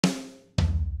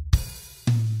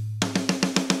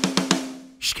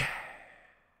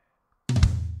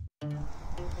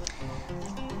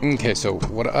Okay, so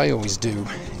what I always do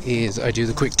is I do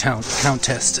the quick count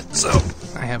test. So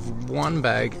I have 1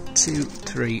 bag, 2,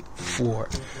 3, 4,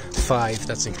 5.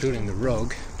 That's including the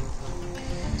rug.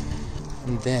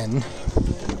 And then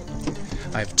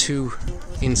I have 2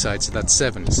 inside, so that's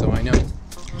 7. So I know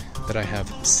that I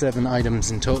have 7 items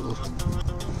in total.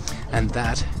 And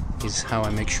that is how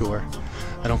I make sure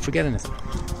I don't forget anything.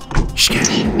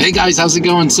 Hey guys, how's it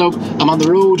going? So I'm on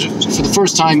the road for the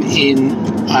first time in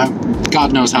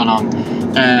God knows how long.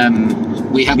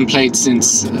 We haven't played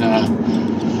since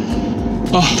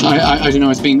I don't know,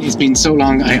 it's been so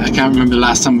long, I can't remember the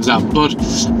last time it was out. But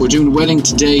we're doing a wedding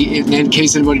today. In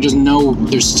case anybody doesn't know,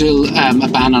 there's still a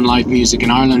ban on live music in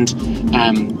Ireland.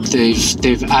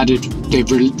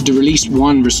 They've released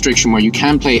one restriction where you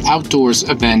can play outdoors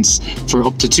events for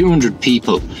up to 200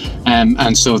 people,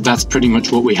 and so that's pretty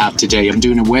much what we have today. I'm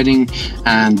doing a wedding,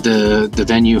 and the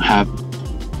venue have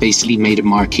basically made a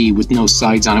marquee with no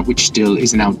sides on it, which still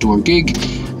is an outdoor gig,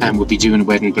 and we'll be doing a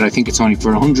wedding, but I think it's only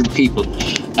for 100 people.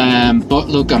 But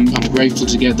look, I'm grateful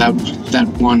to get that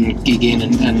one gig in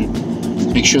and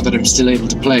make sure that I'm still able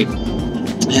to play.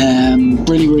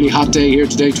 Really hot day here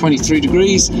today, 23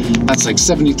 degrees. That's like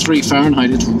 73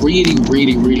 Fahrenheit. It's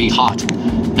really hot.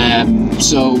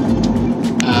 So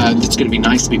it's going to be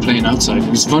nice to be playing outside.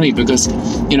 It's funny because,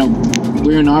 you know,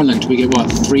 we're in Ireland, we get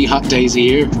 3 hot days a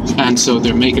year, and so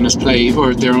they're making us play,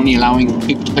 or they're only allowing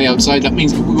people to play outside. That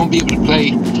means we won't be able to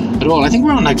play at all. I think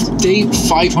we're on like day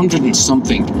 500 and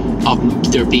something of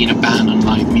there being a ban on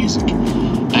live music.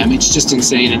 It's just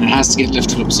insane, and it has to get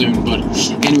lifted up soon. But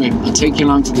anyway, I'll take you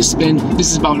along for the spin.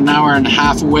 This is about an hour and a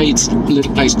half away. It's a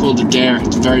little place called the Dare.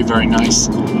 It's very nice,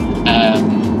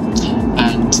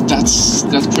 and that's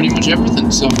pretty much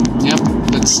everything. So yeah,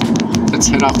 let's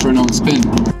head off for an old spin.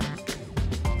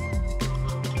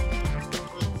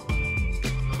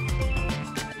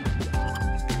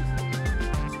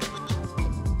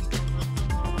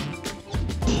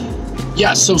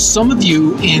 Yeah, so some of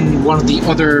you in one of the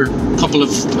other couple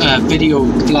of video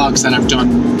vlogs that I've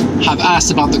done have asked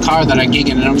about the car that I gig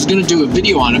in, and I was going to do a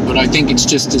video on it, but I think it's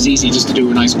just as easy just to do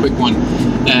a nice quick one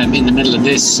in the middle of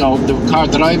this. So the car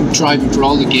that I'm driving for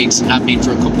all the gigs and have been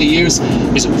for a couple of years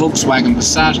is a Volkswagen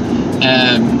Passat.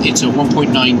 It's a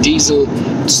 1.9 diesel.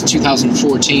 It's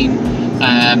 2014.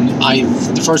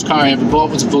 The first car I ever bought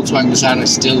was a Volkswagen Passat. I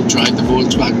still drive the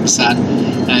Volkswagen Passat,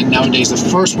 and nowadays the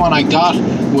first one I got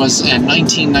was a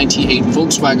 1998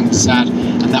 Volkswagen Passat,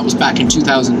 and that was back in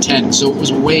 2010, so it was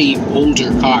a way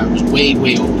older car. It was way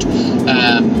old,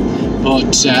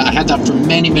 but I had that for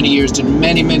many years, did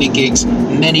many gigs,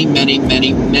 many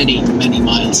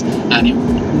miles, and it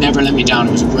never let me down.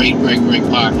 It was a great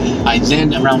car. I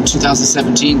then around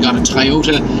 2017 got a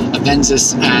Toyota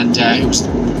Avensis, and it was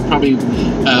probably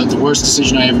the worst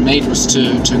decision I ever made was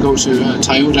to go to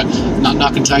Toyota. Not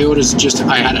knocking Toyotas, just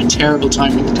I had a terrible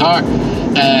time with the car,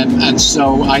 and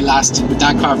so I lasted with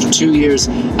that car for 2 years,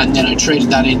 and then I traded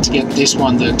that in to get this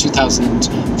one, the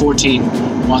 2014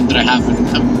 one that I have, and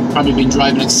I've probably been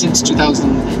driving it since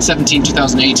 2017,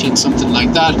 2018, something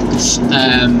like that.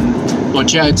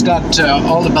 But yeah, it's got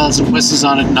all the bells and whistles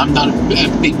on it, and I'm not a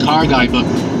big car guy, but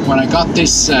when I got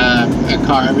this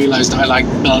car, I realized I like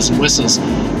bells and whistles.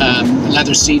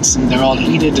 Leather seats, and they're all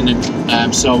heated, and it,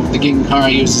 so the gigging car I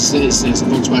use is a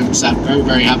Volkswagen Passat.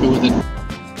 Very happy with it.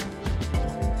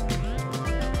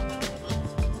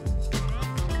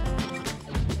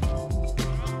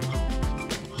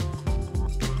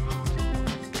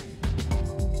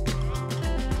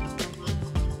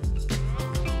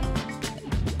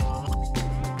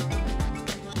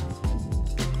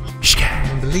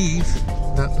 I believe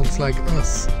that looks like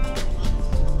us.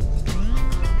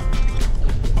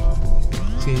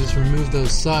 So you just remove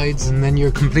those sides, and then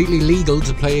you're completely legal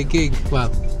to play a gig.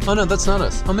 Well, oh no, that's not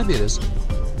us. Oh, maybe it is.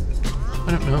 I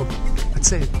don't know. I'd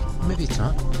say maybe it's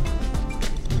not.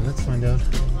 Well, let's find out.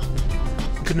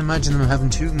 I couldn't imagine them having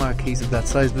 2 marquees of that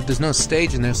size, but there's no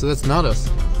stage in there, so that's not us.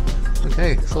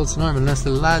 Okay, false alarm unless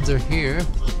the lads are here.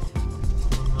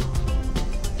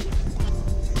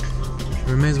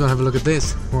 We may as well have a look at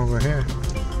this while we're here.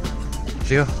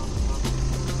 Gio.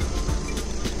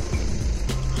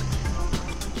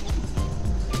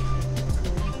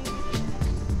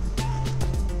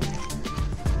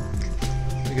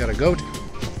 We got a goat.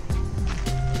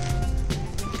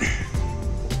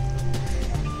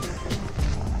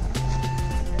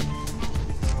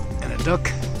 And a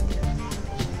duck.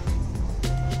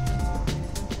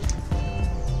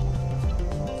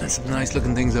 There's some nice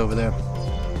looking things over there.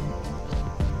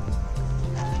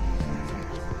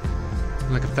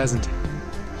 Like a pheasant.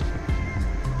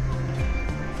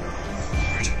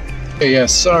 Okay, yeah,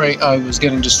 sorry, I was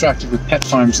getting distracted with pet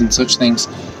farms and such things.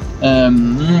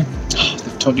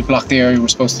 They've totally blocked the area we're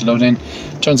supposed to load in.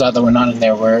 Turns out that we're not in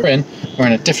there. We're in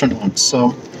a different one.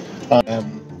 So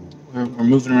we're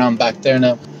moving around back there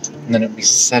now, and then it'll be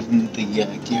setting the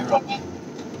gear up,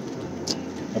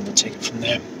 and we'll take it from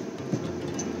there.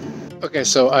 Okay,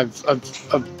 so I've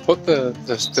put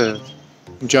the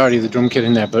majority of the drum kit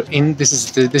in there, but this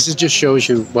is just shows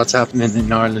you what's happening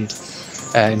in Ireland.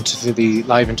 Into the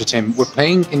live entertainment. We're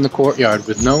playing in the courtyard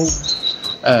with no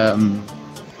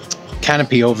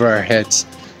canopy over our heads,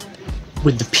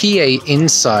 with the PA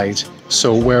inside,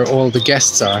 so where all the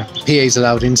guests are. The PA is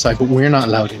allowed inside, but we're not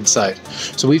allowed inside.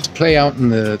 So we have to play out in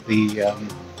the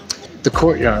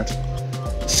courtyard,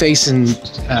 facing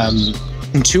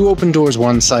in 2 open doors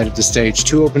one side of the stage,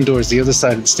 2 open doors the other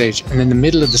side of the stage, and in the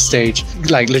middle of the stage,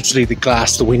 like literally the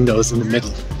glass, the windows in the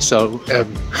middle. So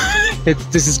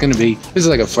this is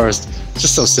like a first. It's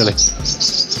just so silly.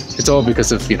 It's all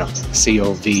because of, you know,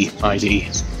 COVID,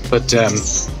 but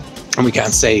and we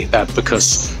can't say that,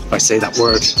 because if I say that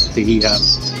word, the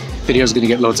video is going to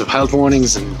get loads of health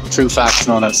warnings and true facts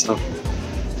and all that stuff.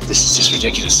 This is just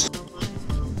ridiculous.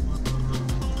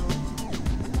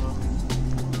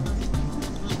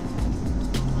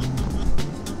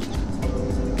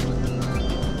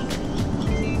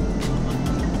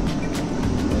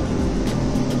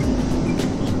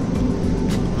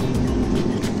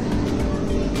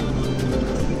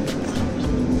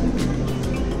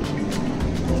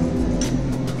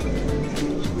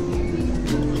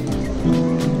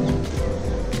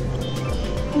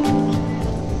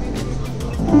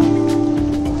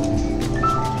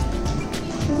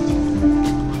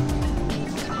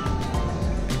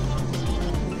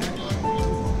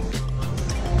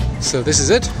 So this is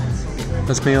it.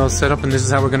 That's me all set up, and this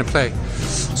is how we're going to play.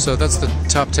 So that's the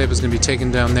top table is going to be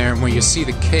taken down there, and where you see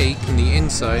the cake on the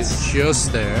inside,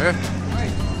 just there,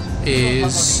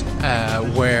 is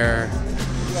where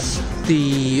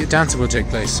the dancer will take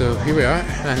place. So here we are,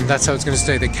 and that's how it's going to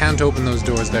stay. They can't open those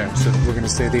doors there, so we're going to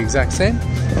stay the exact same.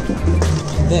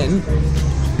 Then,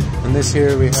 on this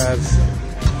here, we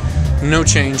have no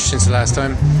change since the last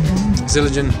time.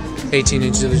 Zildjian,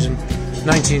 18-inch Zildjian,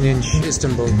 19-inch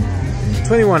Istanbul,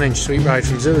 21-inch Sweet Ride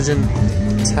from Zildjian,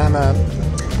 Tama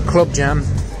Club Jam,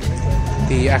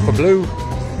 the Aqua Blue.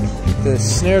 The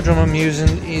snare drum I'm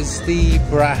using is the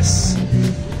brass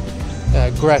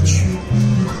Gretsch.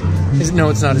 No,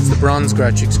 it's not, it's the bronze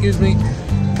Gretsch, excuse me.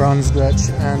 Bronze Gretsch.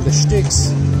 And the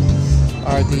sticks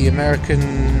are the American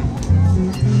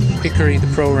Hickory, the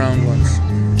Pro Round ones,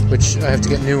 which I have to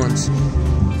get new ones.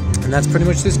 And that's pretty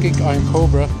much this gig. Iron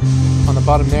Cobra on the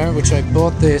bottom there, which I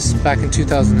bought this back in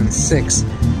 2006.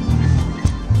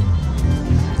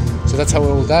 So that's how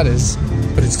old that is,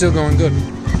 but it's still going good.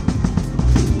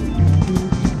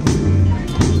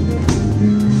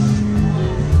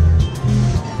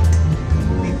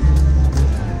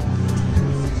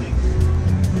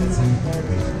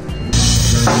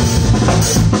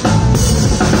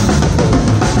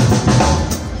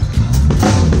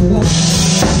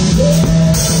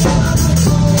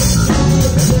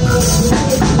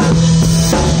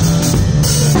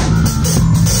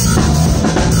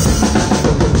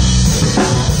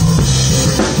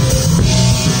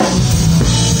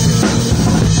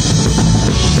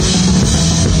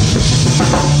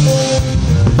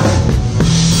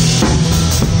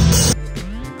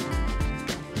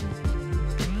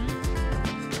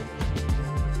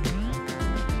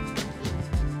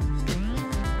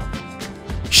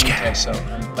 Okay, so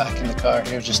I'm back in the car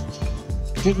here, just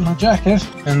getting my jacket,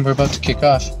 and we're about to kick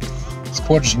off. It's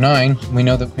 9:15. We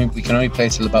know that we can only play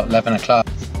till about 11 o'clock,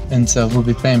 and so we'll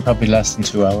be playing probably less than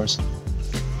 2 hours.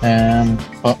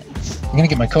 But I'm gonna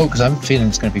get my coat because I'm feeling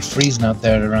it's gonna be freezing out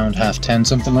there at around 10:30,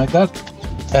 something like that.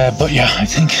 But yeah, I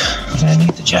think I'm gonna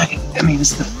need the jacket. I mean,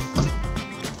 it's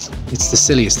the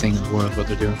silliest thing in the world what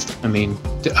they're doing. I mean,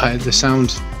 the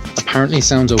sound apparently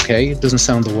sounds okay. It doesn't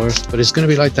sound the worst, but it's going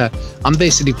to be like that. I'm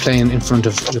basically playing in front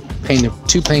of the pane of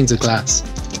 2 panes of glass,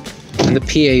 and the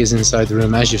PA is inside the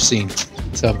room, as you've seen.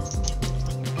 So,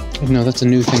 you know, that's a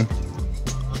new thing.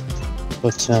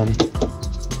 But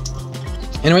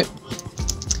anyway,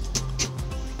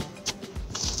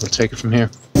 we'll take it from here.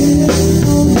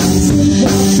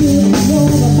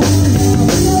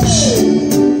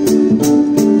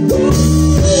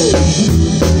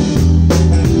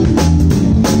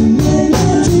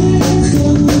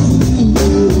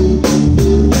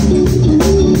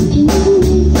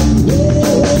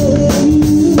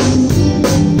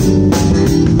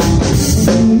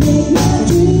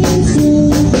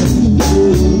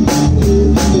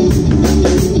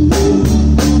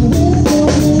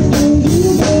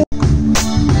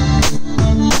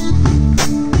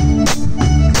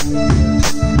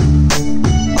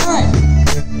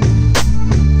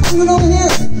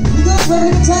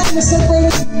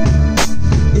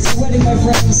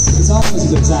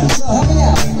 time. So help me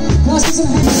out. Can I see some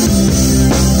hands?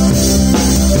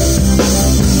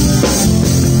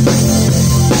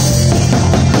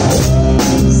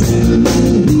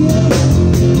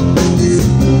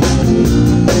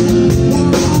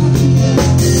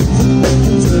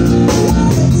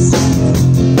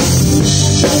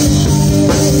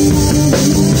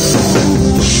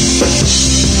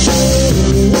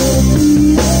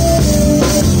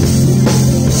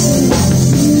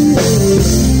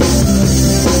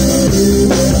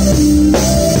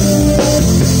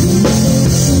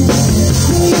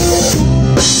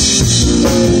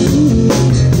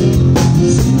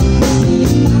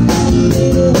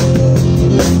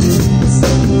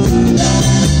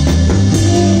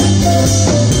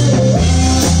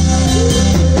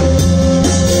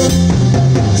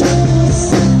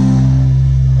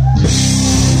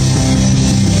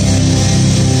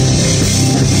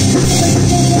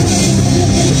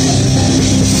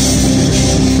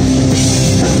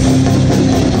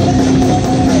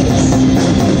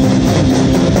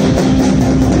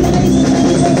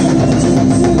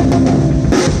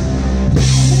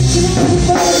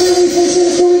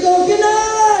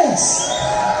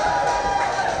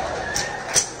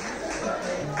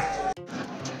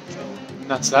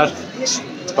 That's that.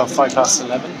 It's about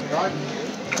 11:05.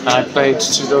 And I played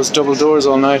to those double doors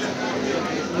all night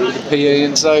with the PA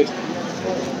inside.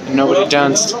 And nobody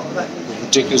danced. It was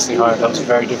ridiculously hard. That was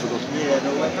very difficult.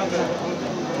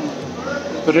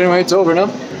 But anyway, it's over now.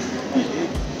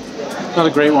 Not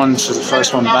a great one for the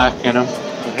first one back, you know.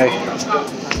 But hey.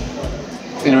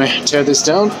 Anyway, tear this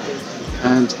down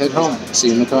and head home. See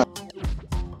you in the car.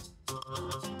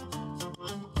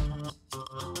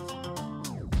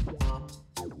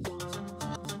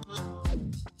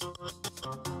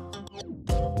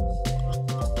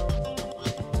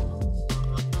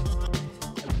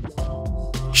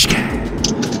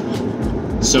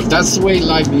 So if that's the way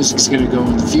live music's going to go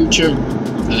in the future,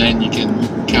 then you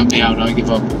can count me out. I give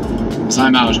up, because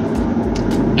I'm out.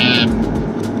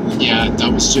 Yeah,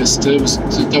 that was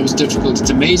difficult. It's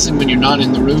amazing when you're not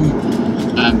in the room,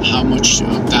 how much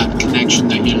of that connection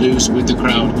that you lose with the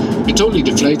crowd. It totally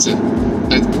deflates it.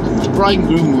 Like, the bride and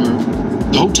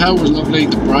groom the hotel was lovely.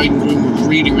 The bride and groom were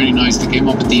really, really nice. They came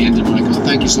up at the end and were like, "Oh,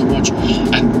 thank you so much."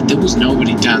 And there was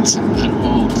nobody dancing at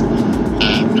all.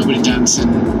 Nobody dancing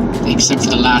except for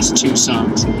the last two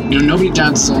songs. You know, nobody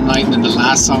dances all night, and then the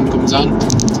last song comes on,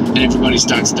 and everybody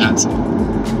starts dancing.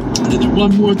 And then there's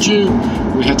one more tune.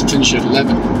 We had to finish at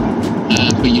 11.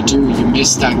 But you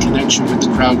miss that connection with the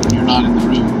crowd when you're not in the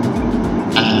room.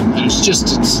 And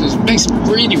it makes it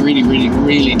really, really, really,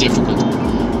 really difficult.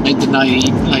 Make the night,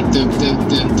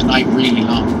 the night really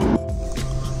long.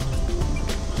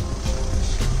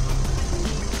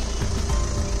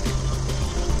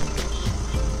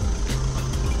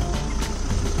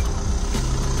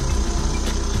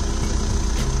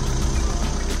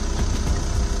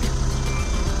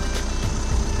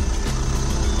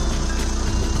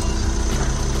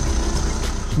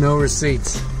 No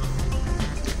receipts.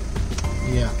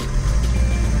 Yeah.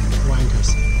 Wankers.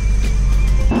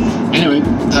 Anyway,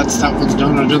 that one's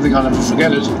done. I don't think I'll ever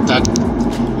forget it. I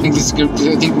think this is good.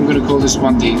 I think I'm going to call this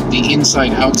one the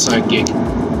inside-outside gig.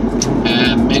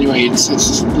 Anyway, it's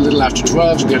a little after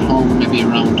 12 to get home, maybe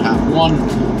around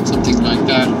 1:30, something like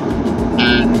that,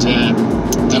 and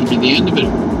that'll be the end of it.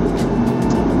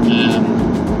 And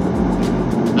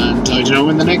I don't know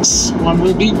when the next one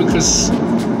will be, because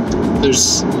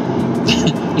there's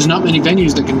not many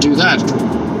venues that can do that.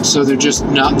 So they're just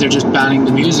banning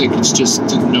the music. It's just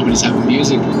nobody's having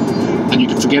music. And you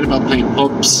can forget about playing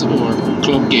pubs or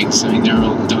club gigs. I mean, they're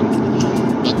all done.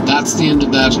 But that's the end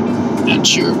of that. And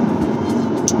sure,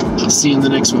 I'll see you in the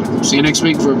next one. See you next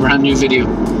week for a brand new video.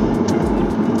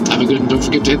 Have a good one. Don't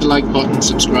forget to hit the like button,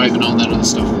 subscribe, and all that other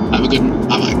stuff. Have a good one.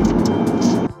 Bye-bye.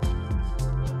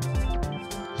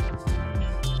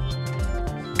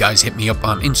 Guys, hit me up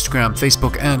on Instagram,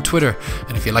 Facebook, and Twitter.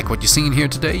 And if you like what you've seen here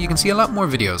today, you can see a lot more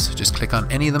videos. Just click on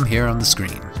any of them here on the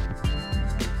screen.